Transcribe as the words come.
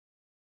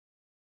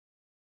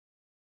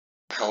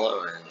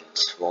Hello and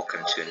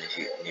welcome to a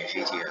new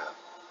video.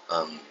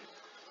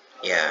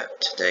 Yeah,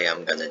 today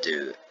I'm gonna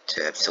do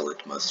the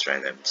absolute most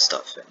random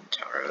stuff in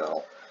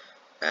Taravell,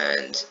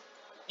 and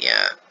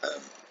yeah,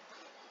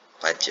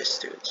 let's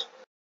just do it.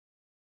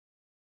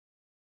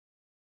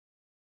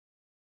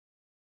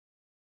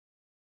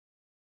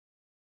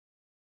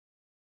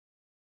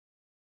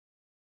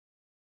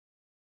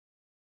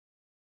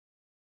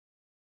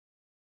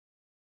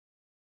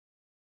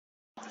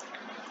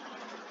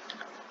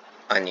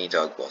 I need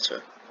dog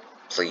water.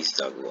 Please,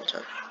 dog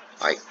water.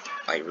 I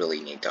I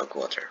really need dog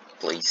water.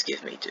 Please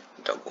give me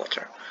dog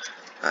water.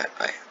 I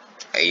I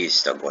I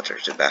use dog water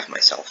to bath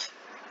myself,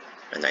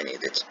 and I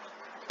need it.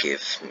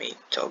 Give me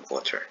dog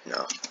water.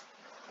 No,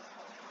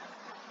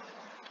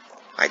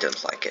 I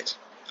don't like it.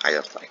 I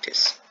don't like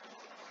this.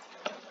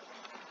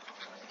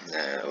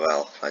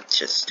 Well, let's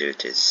just do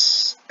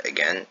this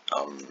again.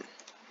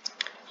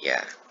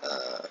 Yeah,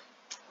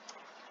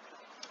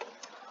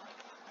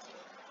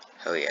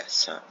 oh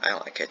yes, I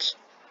like it.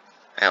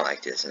 I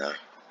like this now.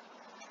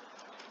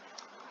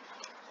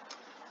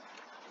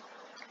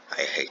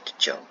 I hate the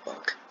jump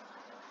bug.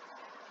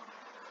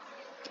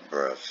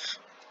 Bruv.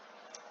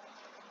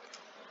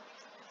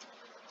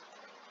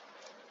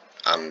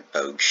 I'm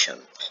potion.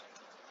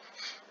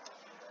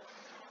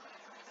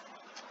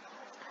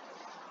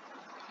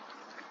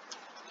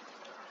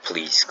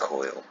 Please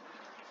coil.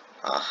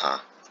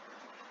 Aha.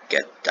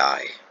 Get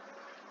die.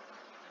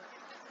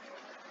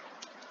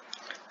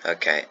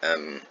 Okay,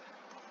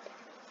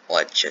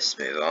 let's just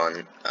move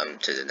on,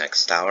 to the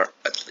next tower,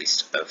 at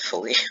least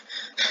hopefully.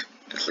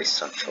 At least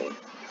hopefully.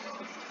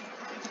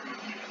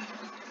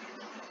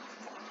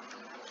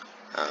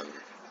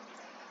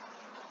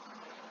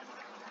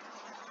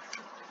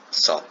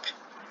 Stop.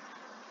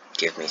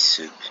 Give me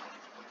soup.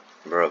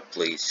 Bro,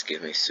 please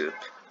give me soup.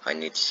 I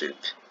need soup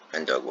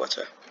and dog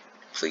water.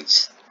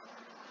 Please.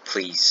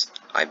 Please,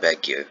 I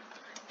beg you.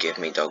 Give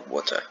me dog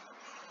water.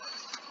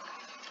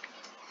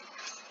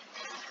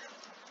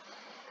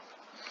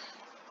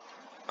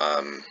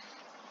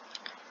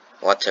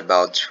 What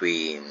about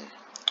we,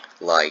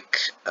 like,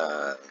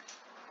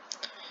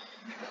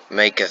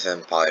 make a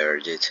vampire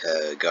did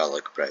a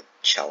garlic bread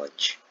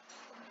challenge?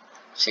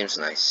 Seems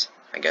nice,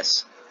 I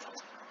guess.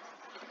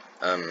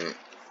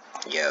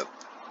 Yeah.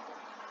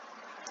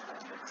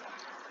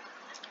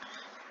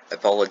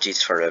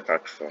 Apologies for the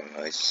background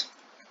noise.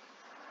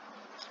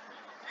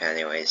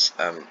 Anyways,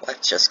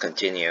 let's just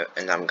continue,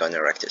 and I'm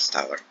gonna wreck this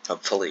tower.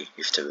 Hopefully,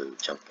 if the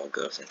jump ball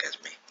doesn't get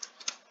me.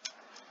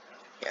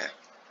 Yeah.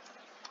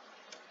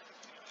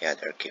 Yeah,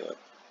 they're killed.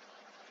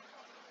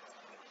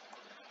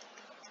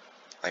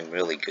 I'm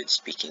really good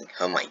speaking.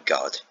 Oh my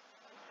god.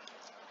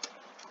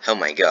 Oh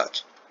my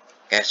god.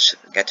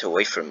 Get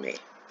away from me.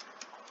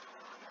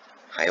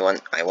 I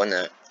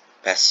wanna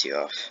pass you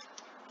off.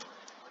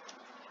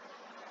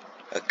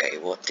 Okay,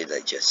 what did I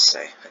just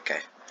say?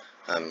 Okay.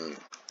 I'm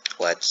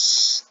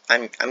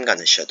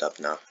gonna shut up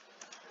now.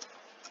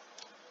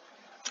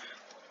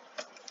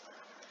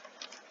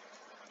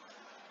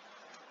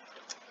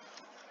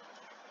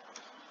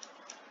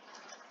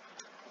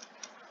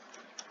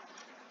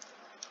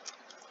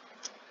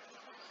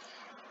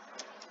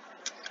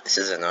 This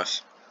is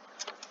enough.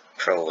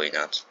 Probably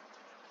not.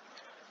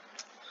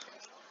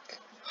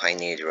 I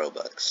need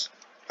Robux.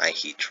 I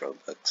hate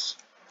Robux.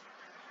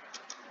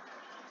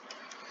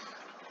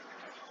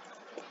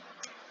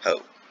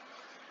 Oh.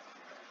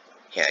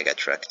 Yeah, I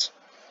got wrecked.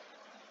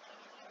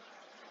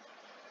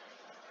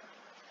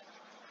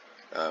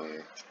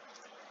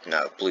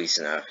 No, please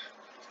no.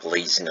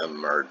 Please no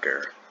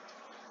murder.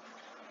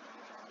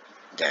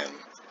 Damn.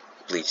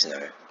 Please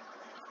no.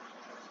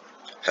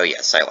 Oh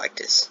yes, I like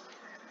this.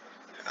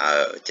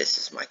 Oh, this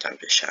is my time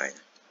to shine.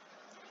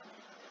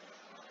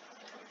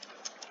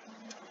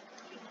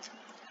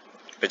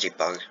 Pretty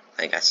bug,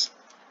 I guess.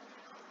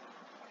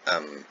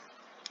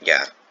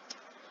 Yeah.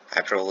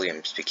 I probably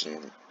am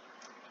speaking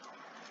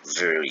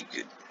very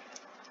good.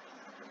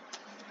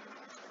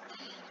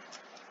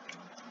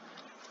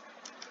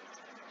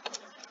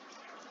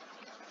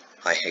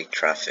 I hate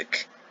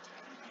traffic.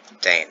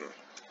 Damn.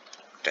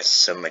 There's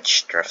so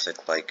much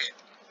traffic, like...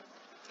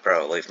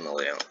 Bro, leave me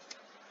alone.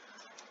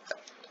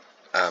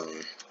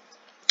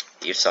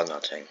 You saw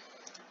nothing.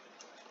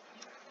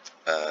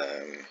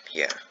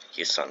 Yeah,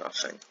 you saw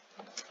nothing.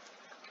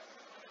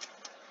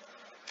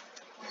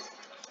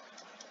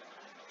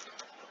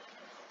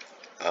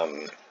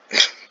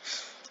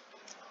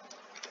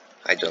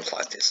 I don't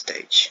like this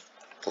stage.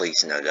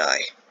 Please no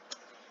die.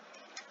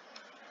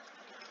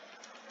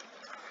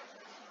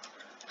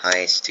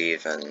 Hi,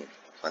 Steven.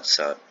 What's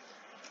up?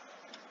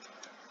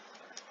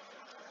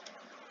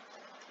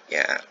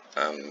 Yeah,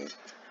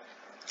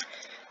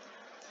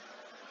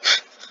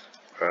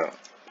 bro.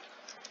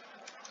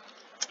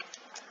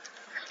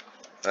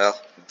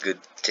 Well,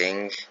 good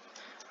thing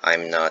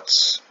I'm not,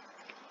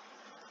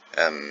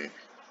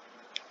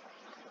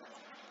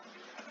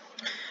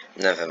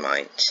 never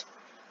mind.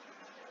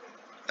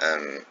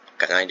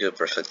 Can I do a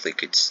perfectly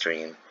good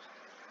stream?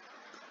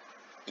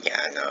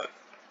 Yeah, no.